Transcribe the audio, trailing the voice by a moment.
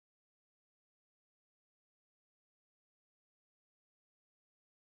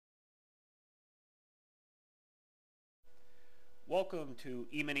Welcome to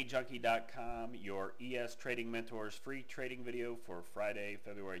EminiJunkie.com, your ES Trading Mentor's free trading video for Friday,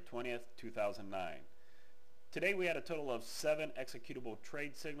 February 20th, 2009. Today we had a total of 7 executable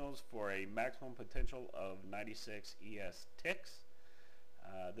trade signals for a maximum potential of 96 ES ticks.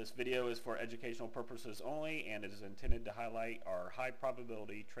 This video is for educational purposes only and is intended to highlight our high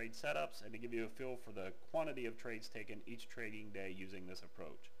probability trade setups and to give you a feel for the quantity of trades taken each trading day using this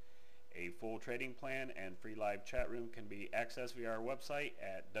approach. A full trading plan and free live chat room can be accessed via our website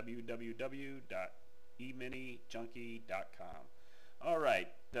at www.eminijunkie.com. Alright,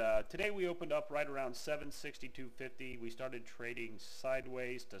 today we opened up right around 762.50. We started trading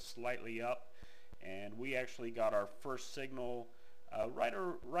sideways to slightly up, and we actually got our first signal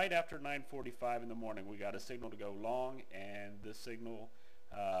right after 9:45 in the morning. We got a signal to go long, and this signal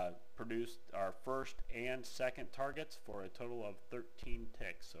produced our first and second targets for a total of 13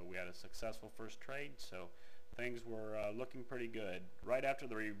 ticks. So we had a successful first trade, so things were looking pretty good. Right after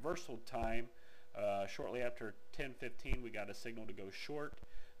the reversal time, shortly after 10:15, we got a signal to go short.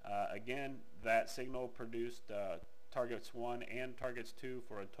 Again, that signal produced targets 1 and targets 2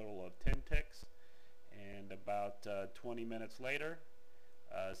 for a total of 10 ticks, and about 20 minutes later,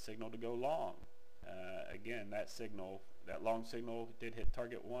 signal to go long. Again, that long signal did hit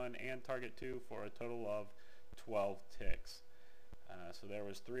target 1 and target 2 for a total of 12 ticks. So there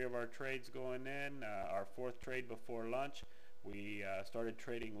was 3 of our trades going in. Our fourth trade before lunch, we started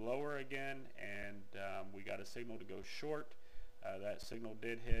trading lower again, and we got a signal to go short. That signal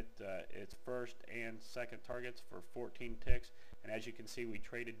did hit its first and second targets for 14 ticks, and as you can see, we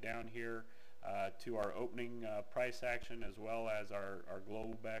traded down here to our opening price action as well as our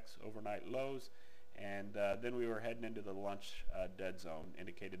Globex overnight lows, and then we were heading into the lunch dead zone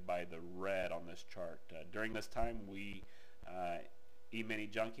indicated by the red on this chart. During this time, we E-mini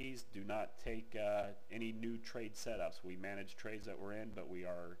junkies do not take any new trade setups. We manage trades that we're in, but we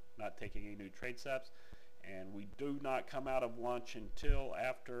are not taking any new trade setups, and we do not come out of lunch until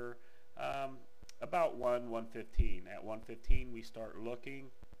after about 1:15. At 1:15 we start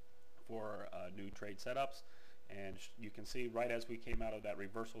looking for new trade setups, and you can see right as we came out of that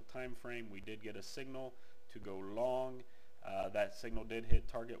reversal time frame, we did get a signal to go long. That signal did hit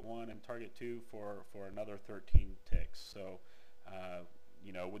target 1 and target 2 for another 13 ticks. So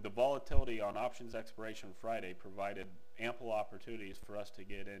you know, with the volatility on options expiration Friday provided ample opportunities for us to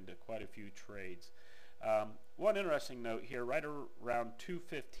get into quite a few trades. One interesting note here, right around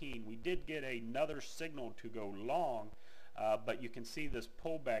 2:15 we did get another signal to go long, but you can see this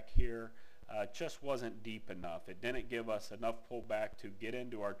pullback here just wasn't deep enough. It didn't give us enough pullback to get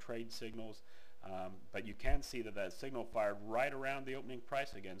into our trade signals, but you can see that signal fired right around the opening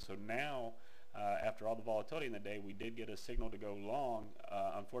price again. So now, after all the volatility in the day, we did get a signal to go long.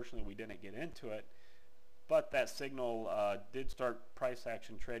 Unfortunately, we didn't get into it, but that signal did start price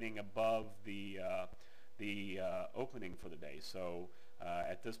action trading above the opening for the day. So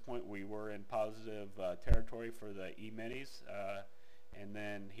at this point we were in positive territory for the E-minis, and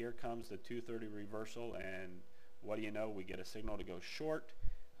then here comes the 2:30 reversal, and what do you know, we get a signal to go short.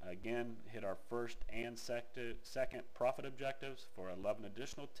 Again, hit our first and second profit objectives for 11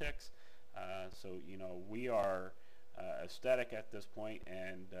 additional ticks. So you know, we are ecstatic at this point,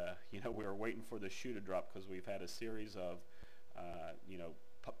 and you know, we were waiting for the shoe to drop because we've had a series of you know,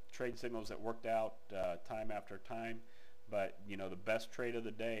 trade signals that worked out time after time. But you know, the best trade of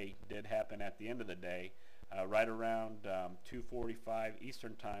the day did happen at the end of the day. Right around 2:45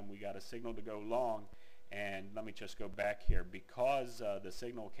 Eastern time, we got a signal to go long, and let me just go back here. Because the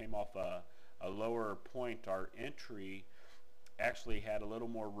signal came off a lower point, our entry actually had a little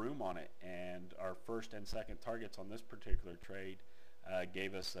more room on it, and our first and second targets on this particular trade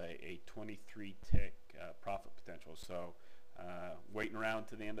gave us a 23 tick profit potential. So waiting around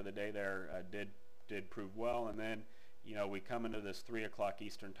to the end of the day there did prove well. And then you know, we come into this 3 o'clock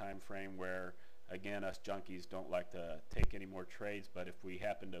Eastern time frame where, again, us junkies don't like to take any more trades, but if we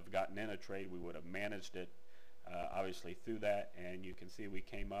happened to have gotten in a trade, we would have managed it obviously through that. And you can see we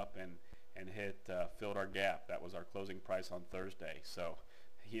came up and filled our gap. That was our closing price on Thursday. So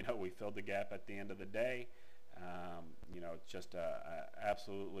you know, we filled the gap at the end of the day. You know, it's just a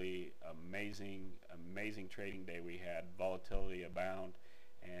absolutely amazing trading day we had. Volatility abound,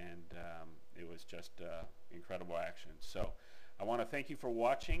 and it was just incredible action. So I want to thank you for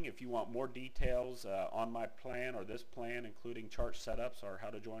watching. If you want more details on my plan or this plan, including chart setups or how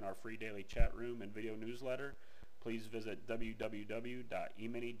to join our free daily chat room and video newsletter, please visit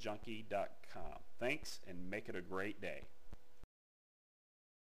www.eminijunkie.com. Thanks, and make it a great day.